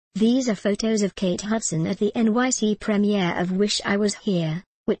These are photos of Kate Hudson at the NYC premiere of Wish I Was Here,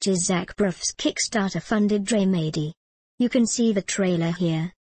 which is Zach Braff's Kickstarter-funded dramedy. You can see the trailer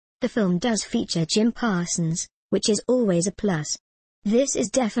here. The film does feature Jim Parsons, which is always a plus. This is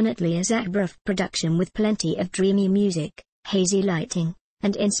definitely a Zach Braff production with plenty of dreamy music, hazy lighting,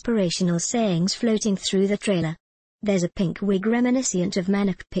 and inspirational sayings floating through the trailer. There's a pink wig reminiscent of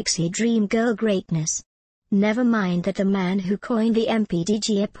manic pixie dream girl greatness. Never mind that the man who coined the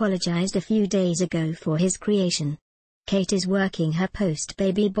MPDG apologized a few days ago for his creation. Kate is working her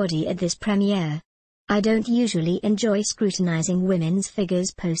post-baby body at this premiere. I don't usually enjoy scrutinizing women's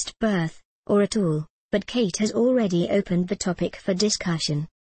figures post-birth, or at all, but Kate has already opened the topic for discussion.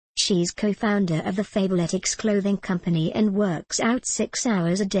 She's co-founder of the Fabletics clothing company and works out 6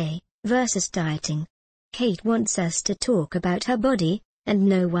 hours a day, versus dieting. Kate wants us to talk about her body, and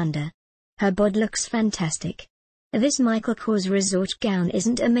no wonder. Her bod looks fantastic. This Michael Kors resort gown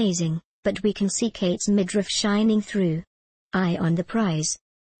isn't amazing, but we can see Kate's midriff shining through. Eye on the prize.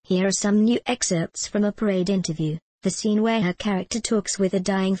 Here are some new excerpts from a parade interview, the scene where her character talks with a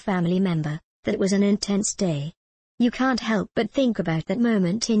dying family member. That was an intense day. You can't help but think about that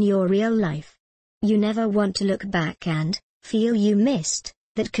moment in your real life. You never want to look back and feel you missed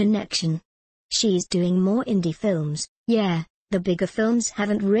that connection. She's doing more indie films. Yeah, the bigger films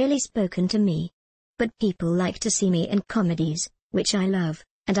haven't really spoken to me. But people like to see me in comedies, which I love,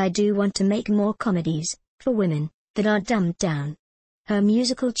 and I do want to make more comedies, for women, that are dumbed down. Her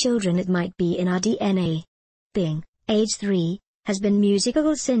musical children, it might be in our DNA. Bing, age 3, has been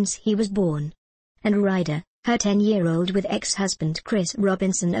musical since he was born. And Ryder, her 10-year-old with ex-husband Chris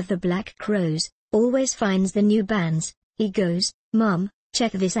Robinson of the Black Crowes, always finds the new bands. He goes, "Mom,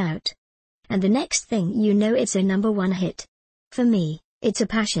 check this out." And the next thing you know it's a #1 hit. For me, it's a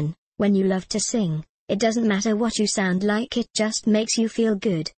passion. When you love to sing, it doesn't matter what you sound like, it just makes you feel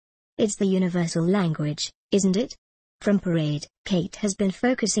good. It's the universal language, isn't it? From Parade, Kate has been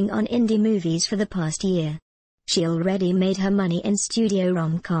focusing on indie movies for the past year. She already made her money in studio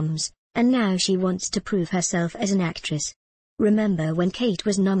rom-coms, and now she wants to prove herself as an actress. Remember when Kate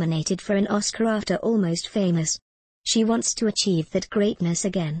was nominated for an Oscar after Almost Famous? She wants to achieve that greatness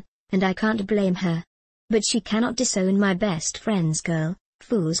again, and I can't blame her. But she cannot disown My Best Friend's Girl,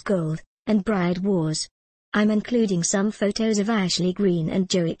 Fool's Gold, and Bride Wars. I'm including some photos of Ashley Greene and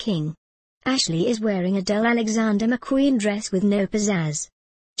Joey King. Ashley is wearing a dull Alexander McQueen dress with no pizzazz.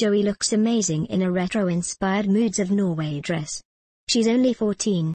 Joey looks amazing in a retro-inspired Moods of Norway dress. She's only 14.